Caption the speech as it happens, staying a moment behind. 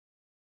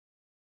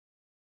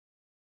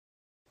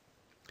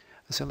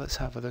So let's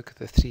have a look at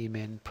the three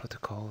main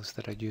protocols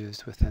that are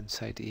used with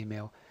inside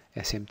email: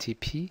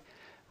 SMTP,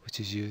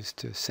 which is used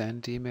to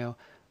send email,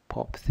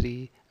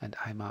 POP-3 and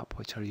IMAP,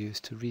 which are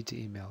used to read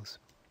emails.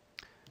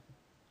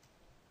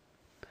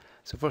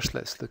 So first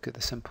let's look at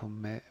the simple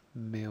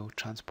mail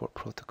transport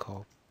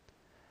protocol.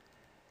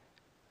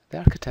 The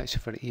architecture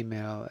for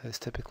email is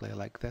typically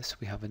like this.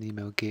 We have an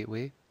email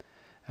gateway,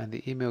 and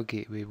the email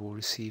gateway will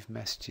receive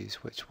messages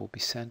which will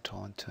be sent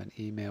on to an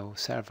email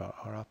server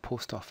or a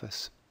post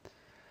office.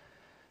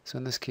 So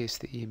in this case,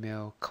 the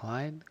email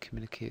client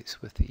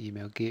communicates with the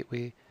email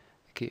gateway.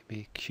 The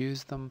gateway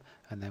queues them,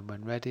 and then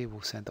when ready,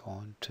 we'll send it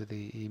on to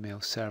the email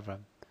server.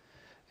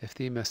 If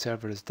the email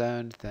server is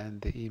down, then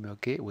the email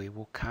gateway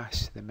will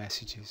cache the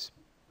messages.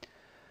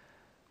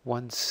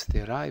 Once they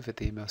arrive at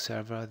the email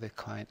server, the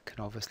client can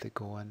obviously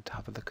go and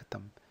have a look at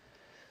them.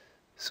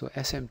 So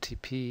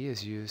SMTP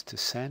is used to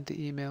send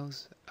the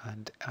emails,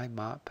 and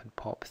IMAP and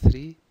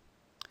POP-3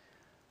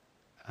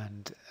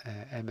 and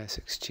MS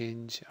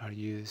Exchange are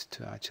used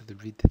to actually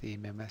read the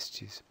email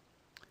messages.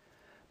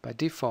 By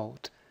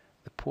default,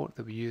 the port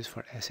that we use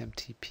for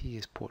SMTP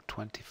is port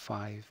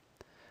 25.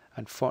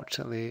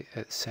 Unfortunately,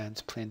 it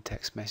sends plain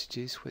text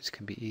messages which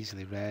can be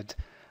easily read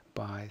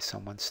by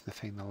someone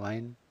sniffing the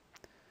line.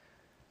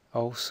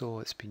 Also,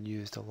 it's been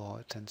used a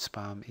lot in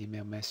spam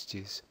email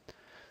messages.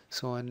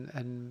 So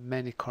in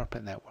many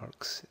corporate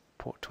networks,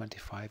 port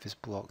 25 is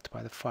blocked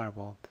by the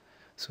firewall,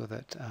 so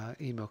that an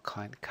email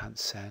client can't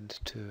send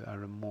to a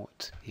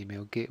remote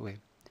email gateway.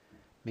 It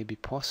may be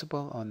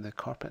possible on the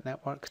corporate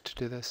network to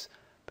do this,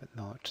 but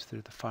not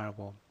through the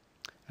firewall.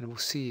 And we'll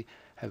see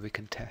how we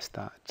can test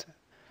that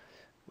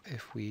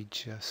if we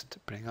just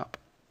bring up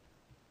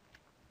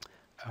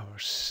our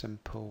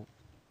simple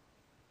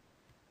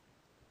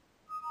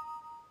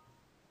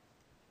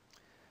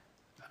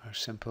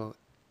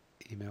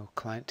email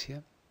client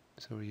here.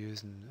 So we're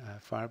using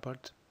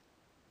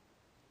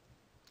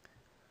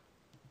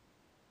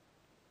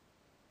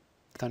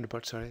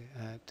Thunderbird, sorry,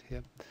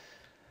 here.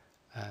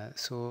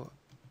 So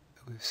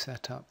we've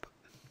set up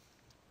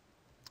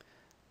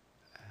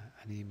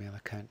an email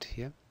account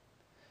here.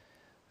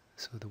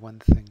 So the one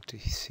thing to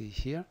see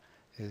here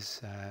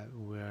is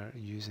we're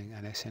using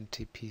an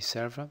SMTP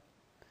server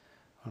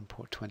on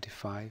port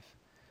 25.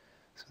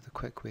 So the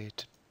quick way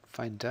to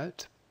find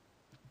out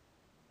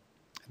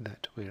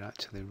that we're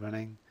actually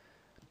running,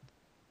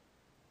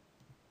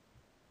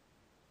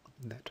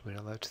 that we're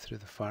allowed through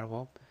the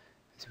firewall,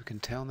 is we can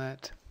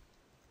telnet,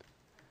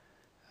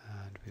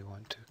 and we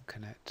want to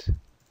connect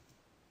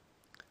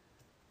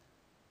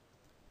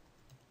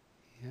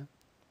here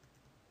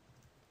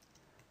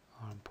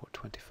on port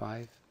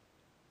 25,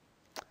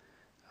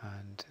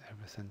 and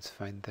everything's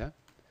fine there.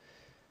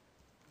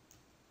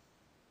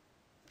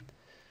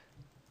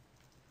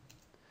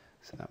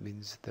 So that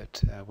means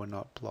that we're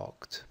not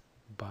blocked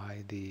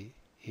by the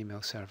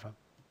email server,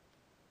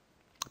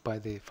 by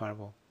the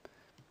firewall.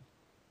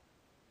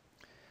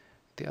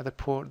 The other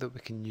port that we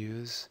can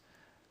use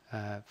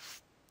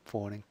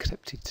for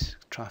encrypted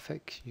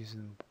traffic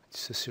using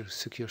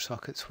secure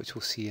sockets, which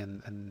we'll see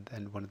in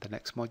one of the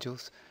next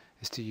modules,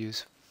 is to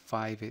use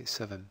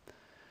 587.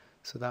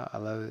 So that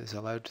is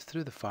allowed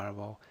through the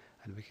firewall,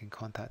 and we can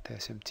contact the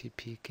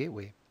SMTP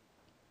gateway.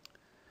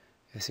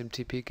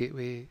 SMTP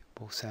gateway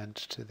will send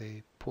to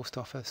the post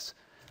office,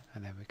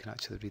 and then we can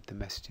actually read the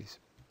messages.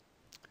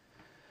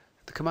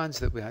 The commands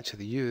that we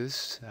actually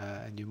use,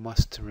 and you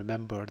must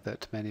remember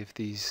that many of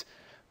these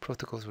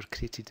protocols were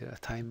created at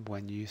a time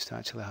when you used to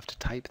actually have to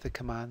type the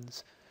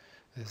commands,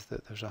 is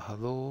that there's a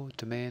hello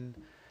domain,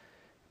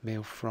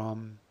 mail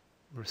from,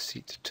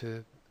 receipt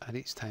to, and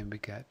each time we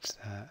get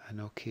an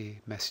OK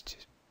message.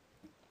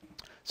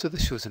 So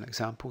this shows an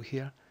example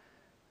here.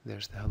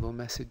 There's the hello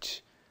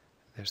message,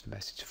 there's the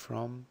message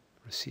from,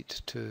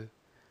 receipt to,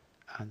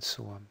 and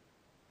so on.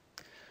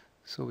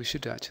 So we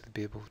should actually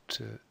be able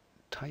to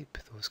type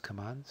those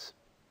commands.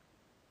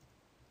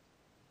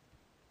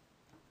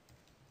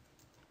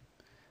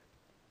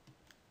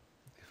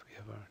 If we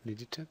ever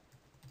needed to.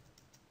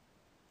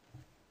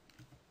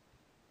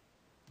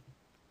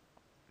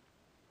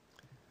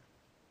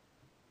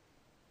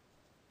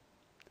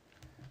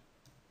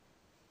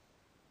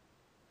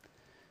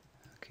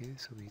 Okay,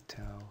 so we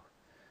tell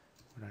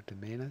what our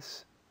domain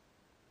is.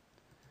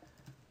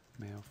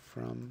 Mail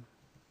from.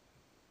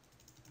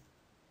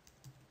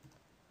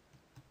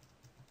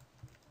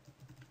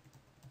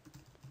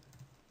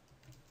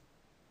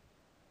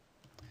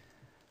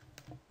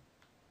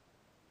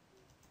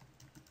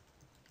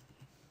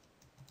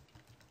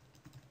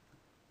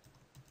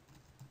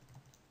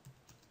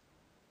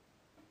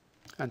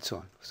 And so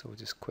on. So we'll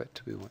just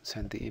quit, we won't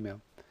send the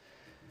email.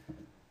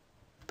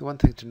 The one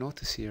thing to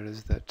notice here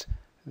is that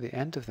the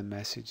end of the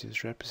message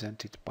is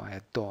represented by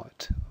a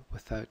dot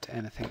without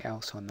anything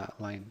else on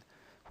that line.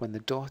 When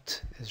the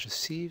dot is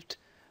received,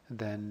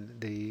 then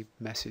the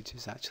message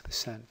is actually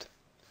sent.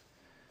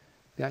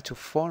 The actual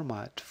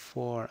format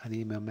for an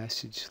email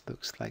message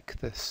looks like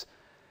this.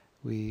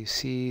 We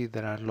see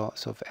there are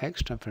lots of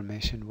extra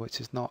information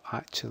which is not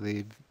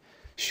actually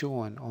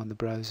shown on the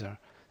browser.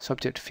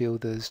 subject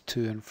field is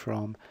to and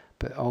from,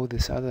 but all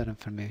this other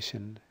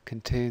information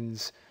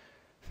contains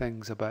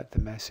things about the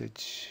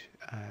message,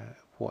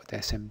 what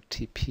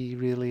SMTP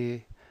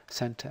really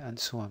sent it, and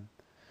so on.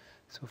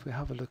 So if we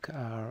have a look at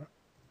our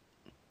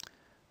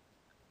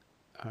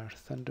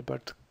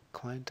Thunderbird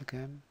client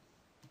again,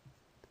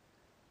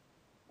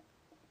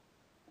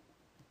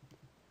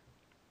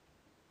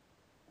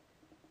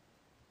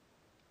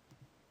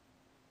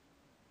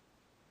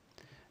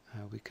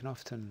 we can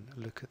often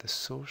look at the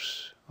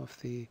source of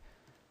the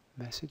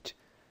message,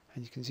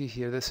 and you can see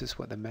here this is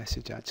what the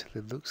message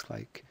actually looks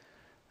like,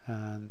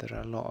 and there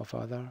are a lot of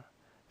other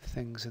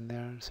things in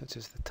there, such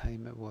as the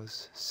time it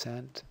was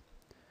sent,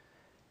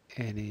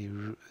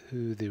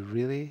 who the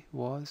really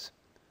was,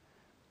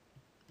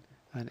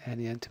 and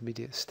any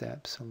intermediate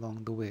steps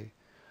along the way.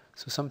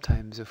 So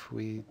sometimes if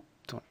we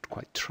don't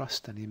quite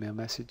trust an email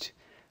message,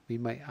 we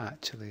might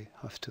actually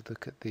have to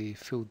look at the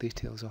full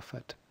details of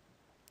it.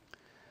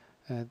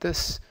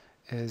 This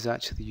is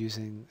actually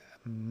using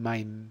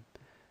MIME,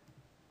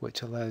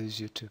 which allows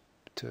you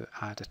to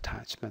add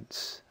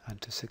attachments and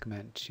to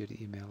segment your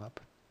email up.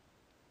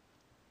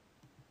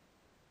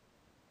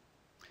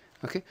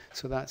 Okay,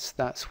 so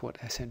that's what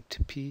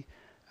SMTP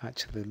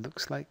actually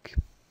looks like.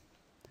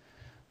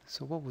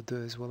 So what we'll do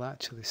is we'll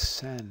actually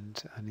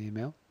send an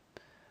email,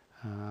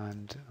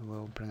 and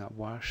we'll bring up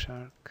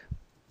Wireshark.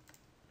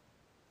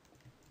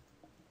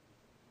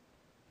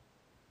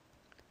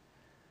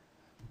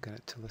 Get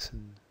it to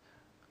listen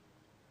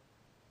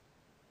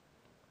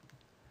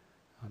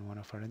on one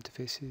of our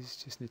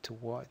interfaces. Just need to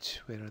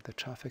watch where the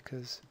traffic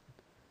is,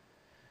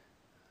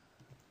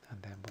 and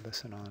then we'll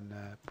listen on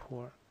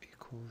port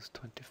equals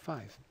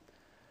 25.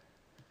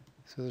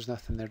 So there's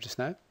nothing there just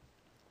now,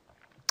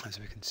 as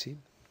we can see,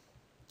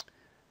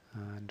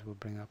 and we'll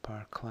bring up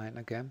our client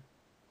again.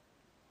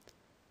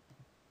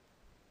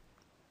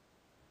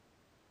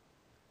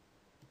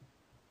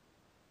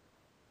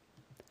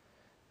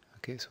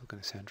 Okay, so we're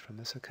going to send from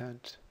this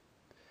account.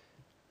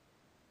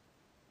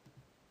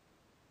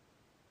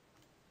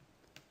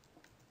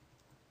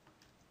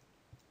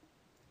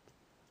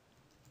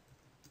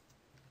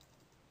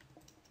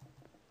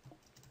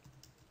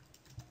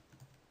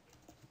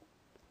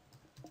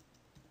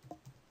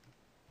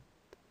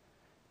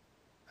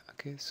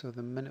 Okay, so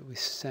the minute we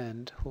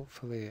send,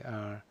 hopefully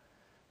our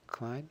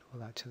client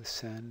will actually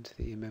send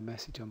the email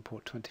message on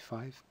port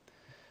 25.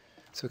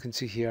 So we can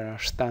see here our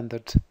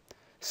standard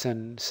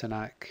SYN,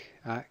 SYNAC,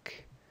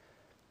 ACK,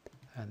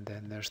 and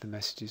then there's the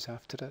messages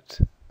after it.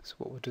 So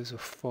what we'll do is we'll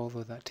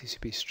follow that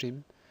TCP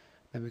stream.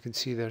 Then we can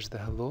see there's the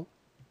hello.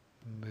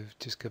 We've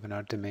just given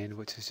our domain,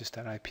 which is just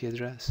our IP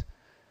address.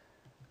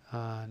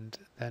 And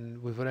then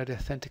we've already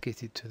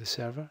authenticated to the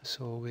server,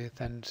 so we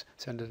then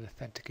send an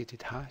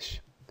authenticated hash.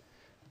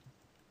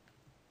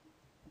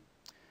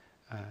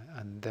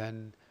 And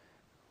then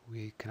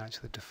we can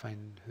actually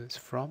define who it's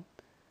from,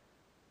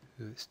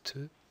 who it's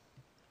to.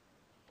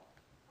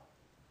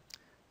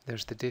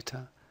 There's the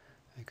data.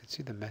 You can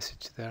see the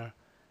message there.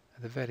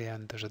 At the very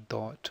end there's a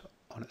dot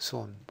on its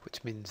own,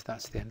 which means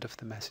that's the end of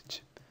the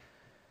message.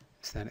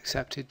 It's then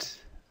accepted,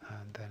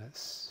 and then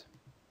it's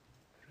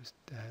just,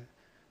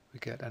 we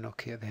get an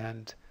OK at the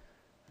end,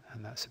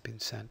 and that's been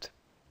sent.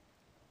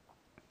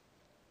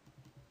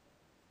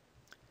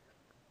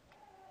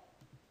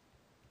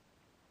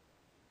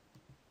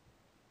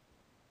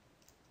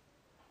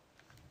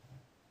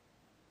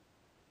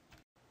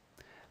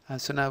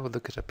 And so now we'll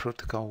look at a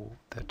protocol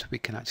that we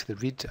can actually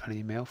read an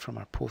email from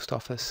our post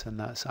office, and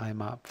that's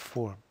IMAP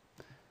 4.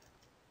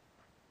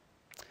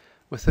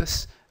 With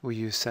this, we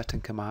use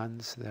certain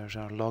commands. There's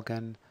our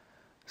login,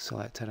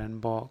 select our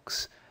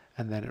inbox,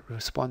 and then it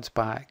responds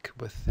back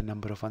with the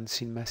number of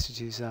unseen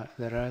messages that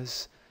there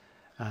is,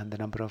 and the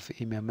number of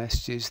email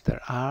messages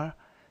there are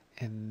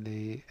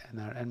in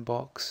our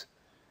inbox,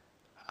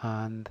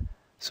 and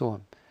so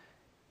on.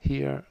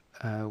 Here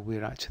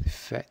we're actually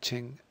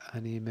fetching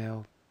an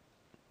email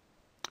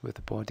with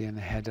the body and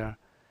the header,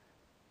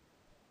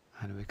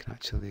 and we can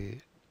actually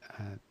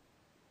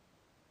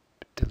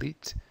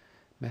delete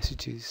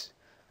messages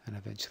and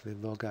eventually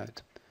log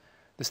out.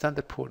 The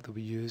standard port that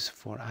we use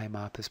for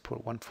IMAP is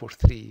port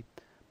 143,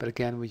 but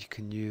again we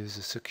can use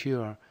a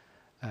secure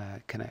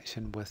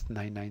connection with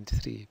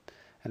 993,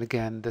 and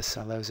again this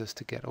allows us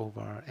to get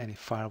over any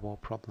firewall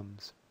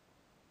problems.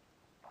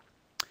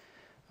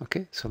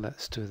 Okay, so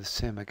let's do the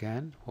same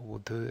again. What we'll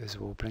do is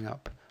we'll bring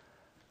up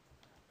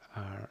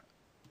our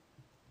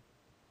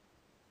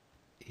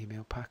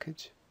email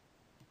package,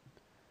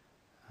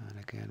 and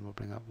again we'll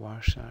bring up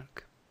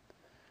Wireshark.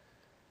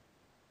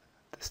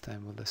 This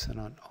time we'll listen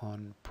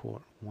on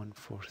port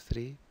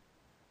 143.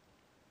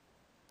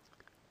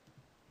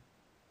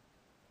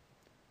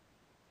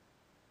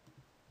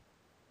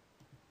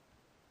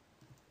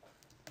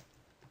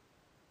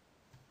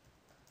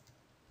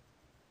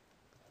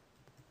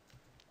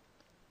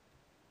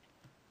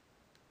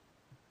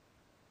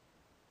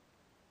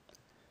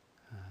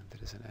 And there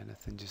isn't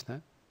anything just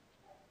now.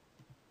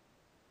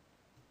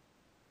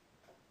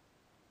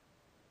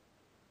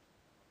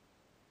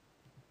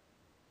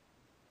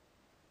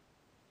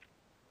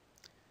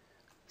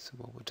 So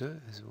what we'll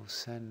do is we'll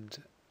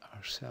send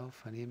ourselves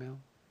an email.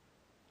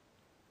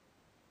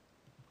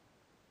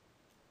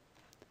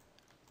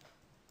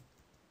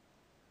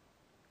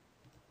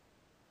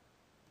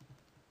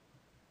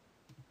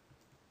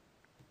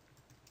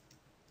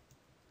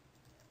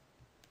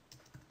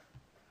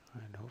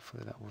 And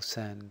hopefully that will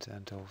send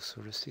and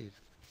also receive.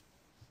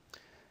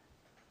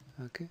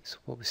 Okay, so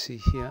what we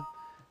see here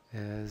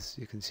is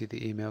you can see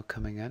the email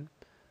coming in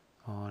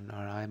on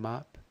our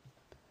IMAP,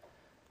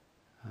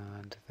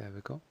 and there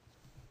we go.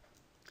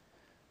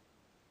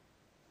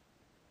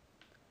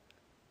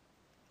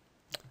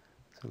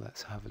 So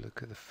let's have a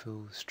look at the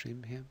full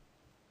stream here.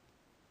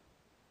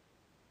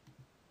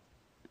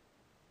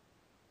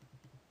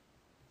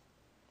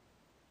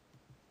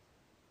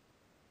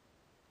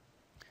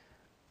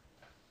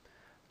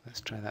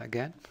 Let's try that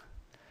again.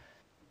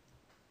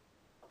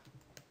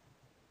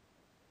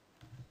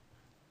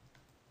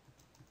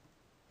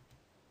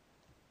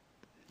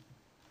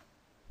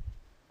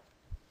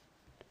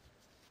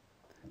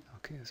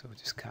 Okay, so we'll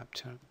just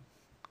capture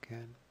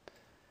again.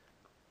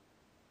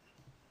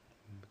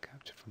 And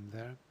capture from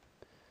there.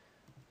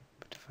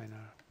 Define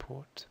our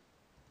port.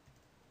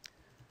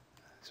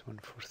 That's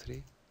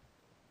 143.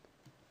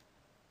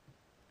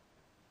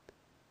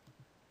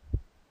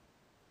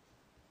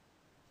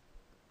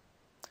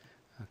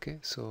 Okay,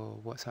 so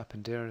what's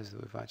happened there is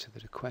that we've actually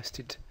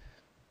requested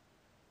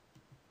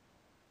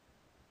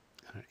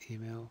our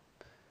email.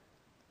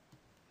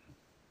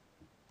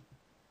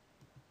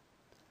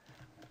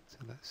 So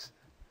let's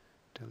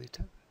delete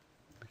it.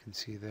 We can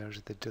see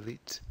there's the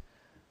delete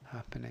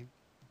happening.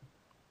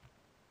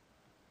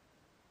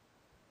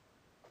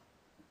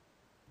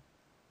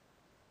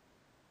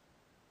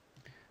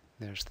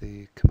 There's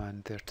the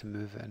command there to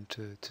move it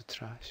into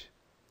trash.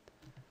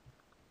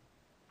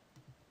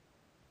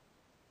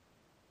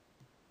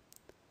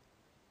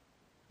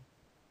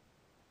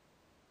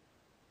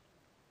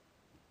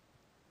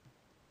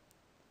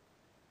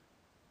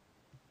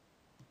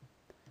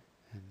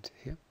 And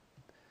here.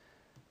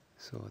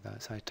 So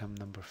that's item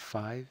number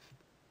 5.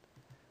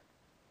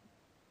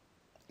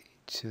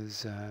 Each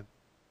is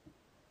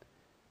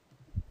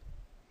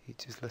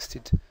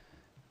listed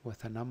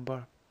with a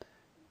number.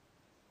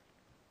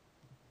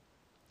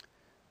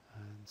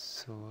 And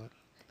so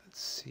let's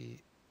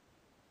see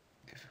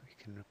if we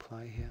can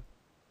reply here.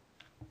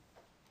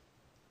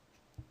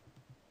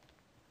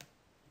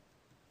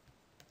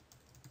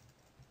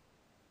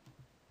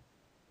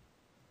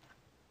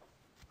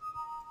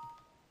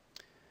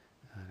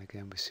 And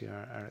again we see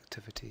our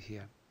activity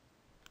here.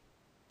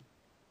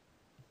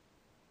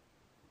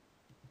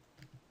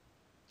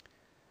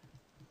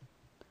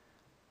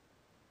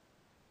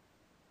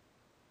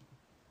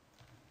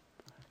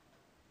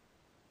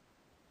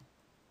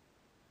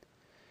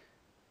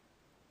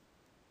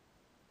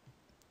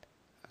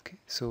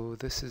 So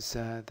this is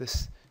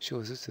this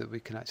shows us that we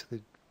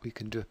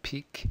can do a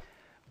peek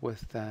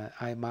with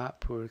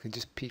IMAP, where we can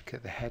just peek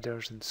at the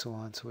headers and so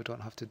on, so we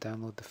don't have to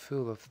download the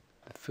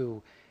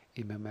full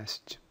email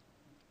message.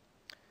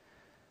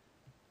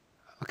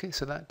 Okay,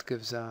 so that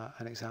gives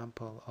an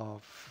example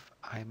of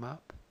IMAP,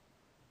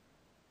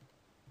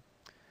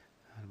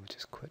 and we'll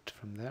just quit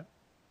from there,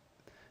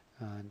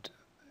 and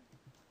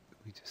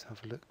we just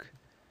have a look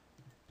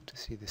to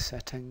see the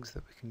settings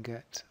that we can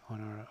get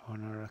on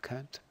our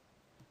account.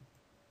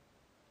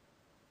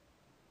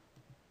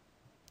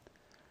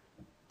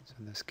 So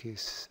in this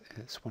case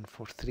it's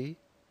 143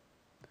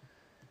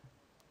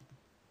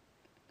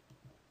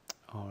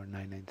 or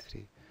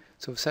 993.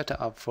 So we've set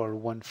it up for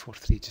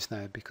 143 just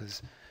now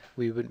because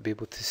we wouldn't be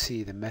able to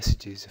see the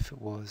messages if it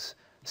was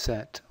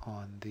set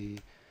on the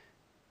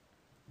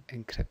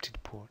encrypted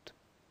port.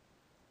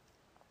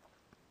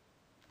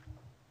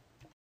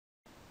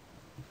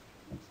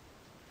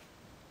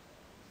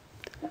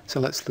 So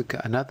let's look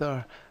at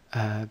another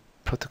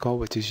protocol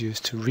which is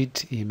used to read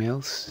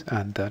emails,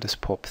 and that is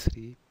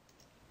POP-3.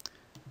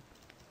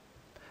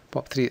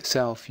 POP-3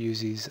 itself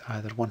uses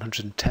either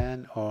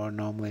 110 or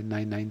normally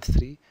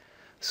 993.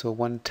 So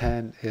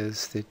 110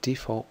 is the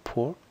default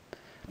port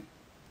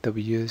that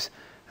we use,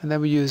 and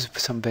then we use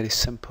some very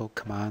simple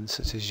commands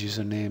such as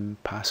username,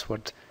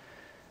 password,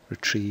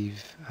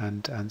 retrieve,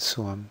 and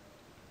so on.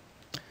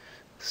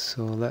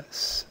 So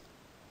let's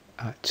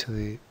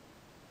actually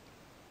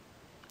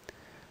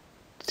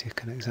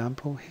take an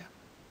example here.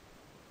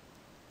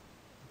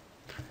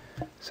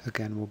 So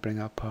again, we'll bring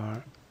up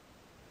our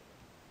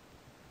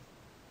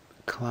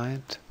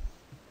client.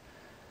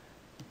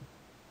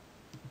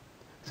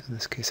 So in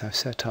this case I've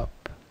set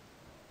up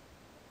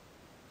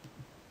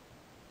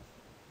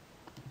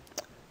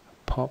a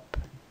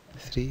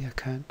POP-3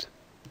 account,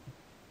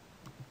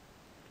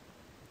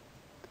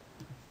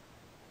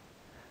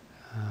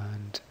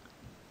 and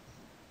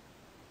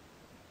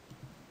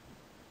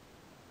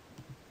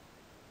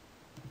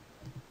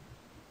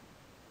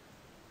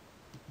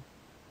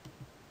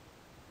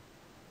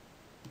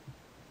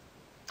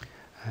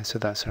so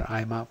that's our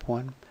IMAP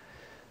one.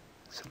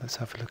 So let's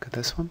have a look at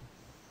this one.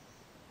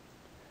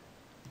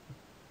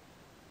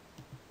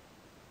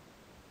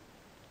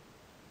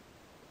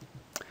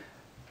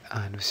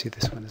 and we see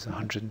this one is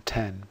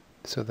 110.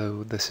 So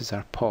this is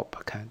our POP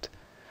account.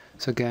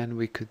 So again,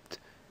 we could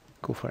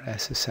go for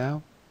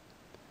SSL,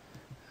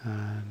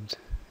 and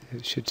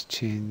it should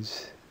change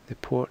the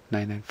port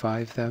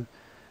 995 there,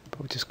 but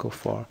we'll just go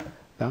for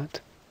that.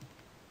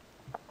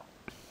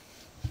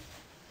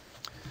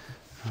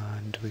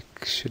 And we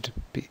should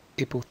be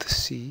able to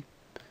see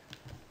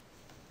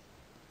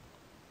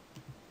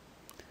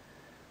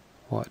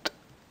what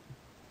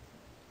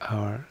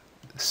our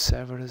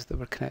server is that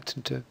we're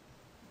connecting to.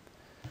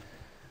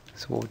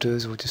 So what we'll do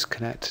is we'll just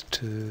connect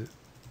to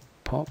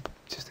POP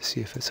just to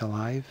see if it's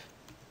alive.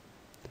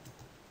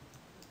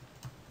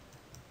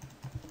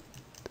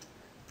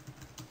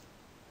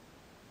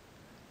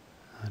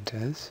 And it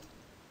is.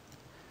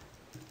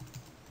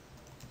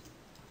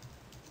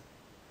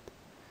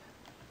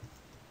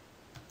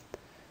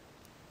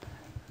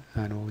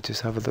 And we'll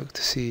just have a look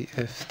to see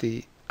if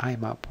the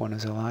IMAP one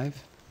is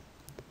alive.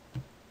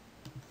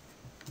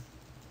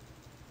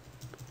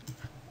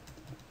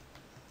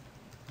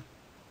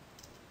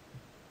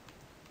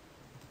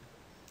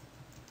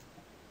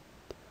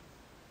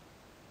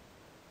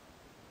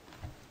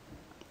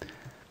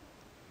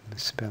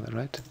 Let's spell it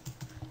right.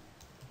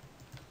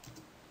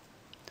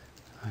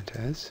 And it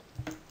is.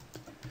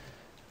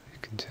 You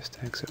can just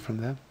exit from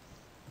there.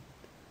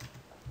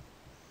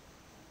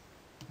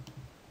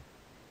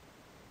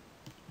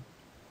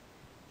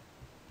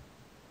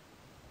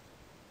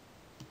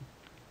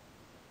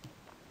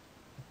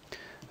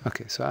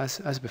 Okay, so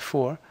as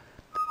before,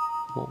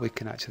 what we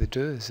can actually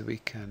do is we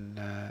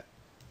can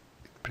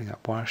bring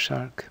up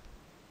Wireshark.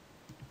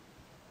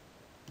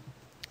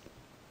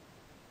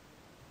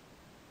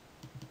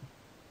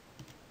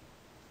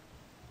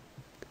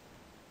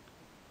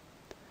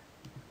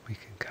 We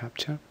can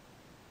capture.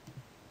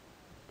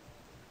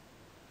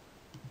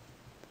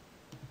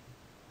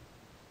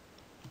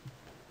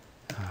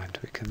 And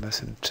we can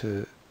listen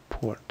to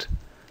port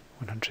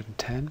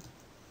 110.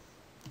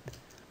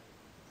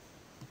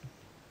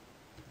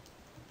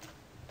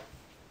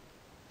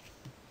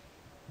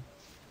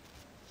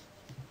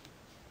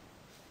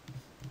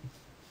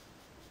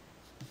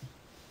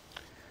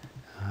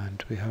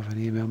 And we have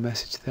an email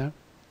message there.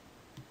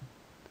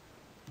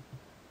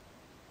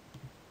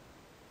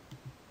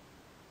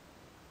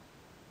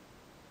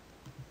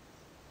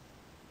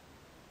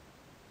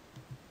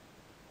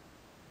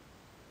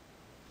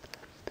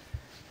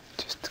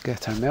 Just to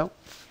get our mail.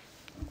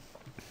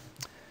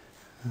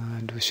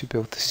 And we should be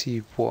able to see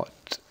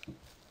what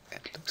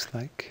it looks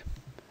like.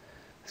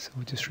 So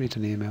we'll just read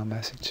an email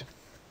message.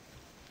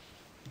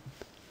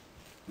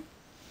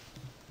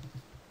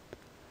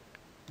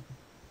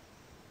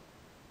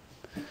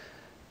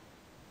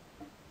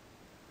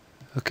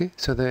 Okay,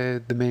 so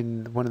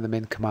one of the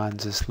main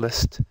commands is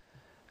list,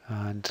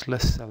 and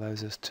list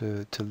allows us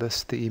to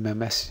list the email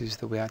messages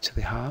that we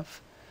actually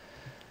have.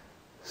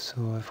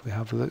 So if we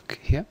have a look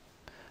here,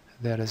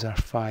 there is our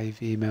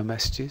 5 email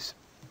messages,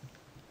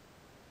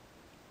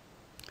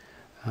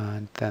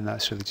 and then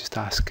that's really just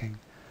asking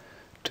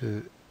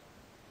to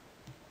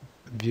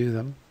view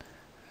them.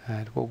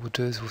 And what we'll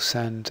do is we'll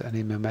send an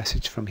email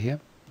message from here.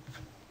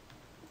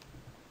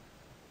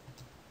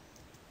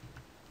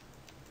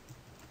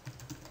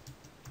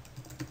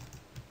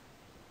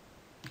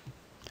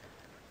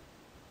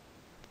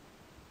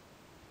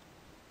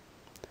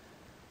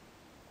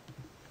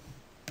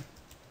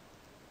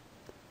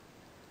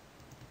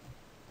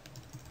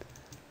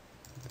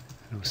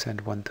 And we'll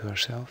send one to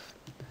ourselves.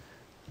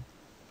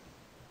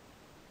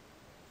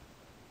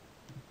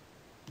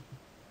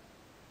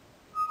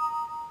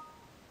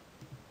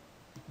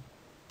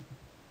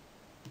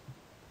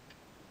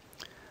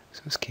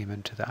 So it's came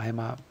into the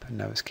IMAP, and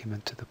now it's came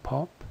into the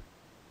POP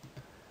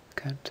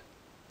account.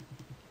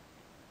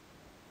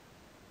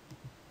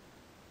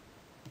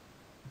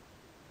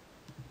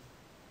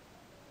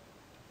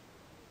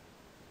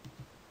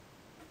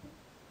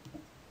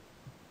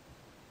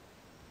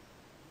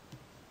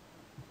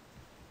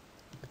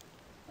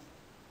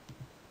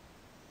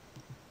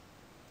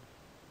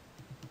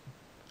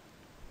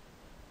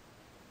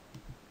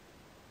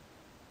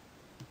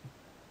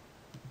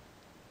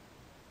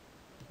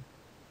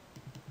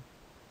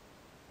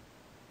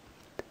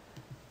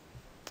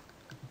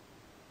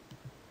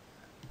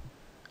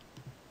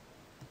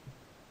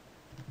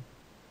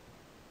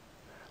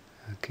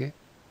 Okay.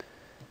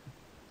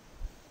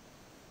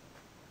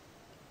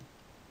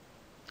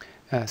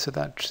 So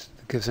that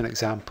gives an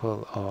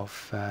example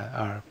of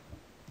our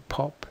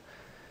POP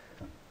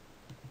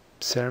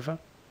server.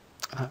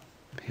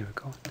 Here we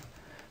go.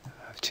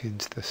 I've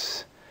changed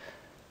this.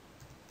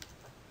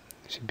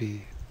 It should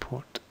be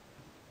port.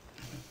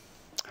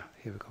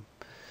 Here we go.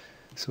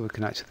 So we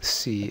can actually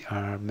see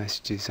our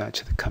messages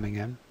actually coming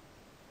in.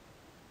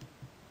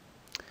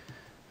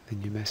 The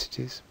new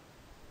messages.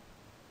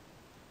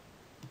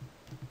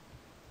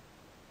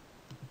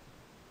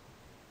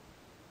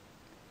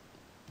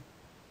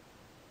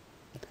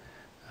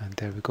 And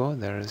there we go,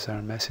 there is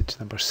our message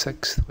number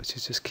 6, which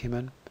has just came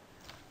in.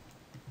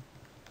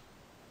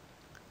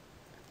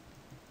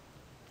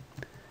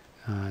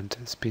 And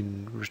it's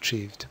been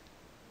retrieved.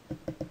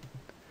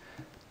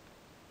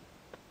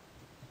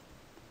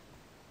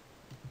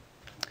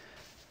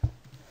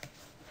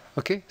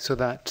 Okay, so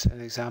that's an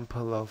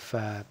example of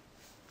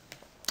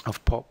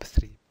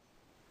POP-3.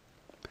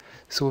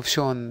 So we've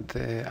shown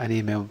an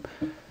email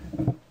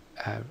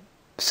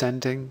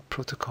sending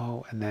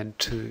protocol and then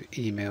two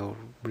email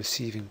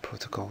receiving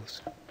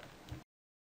protocols.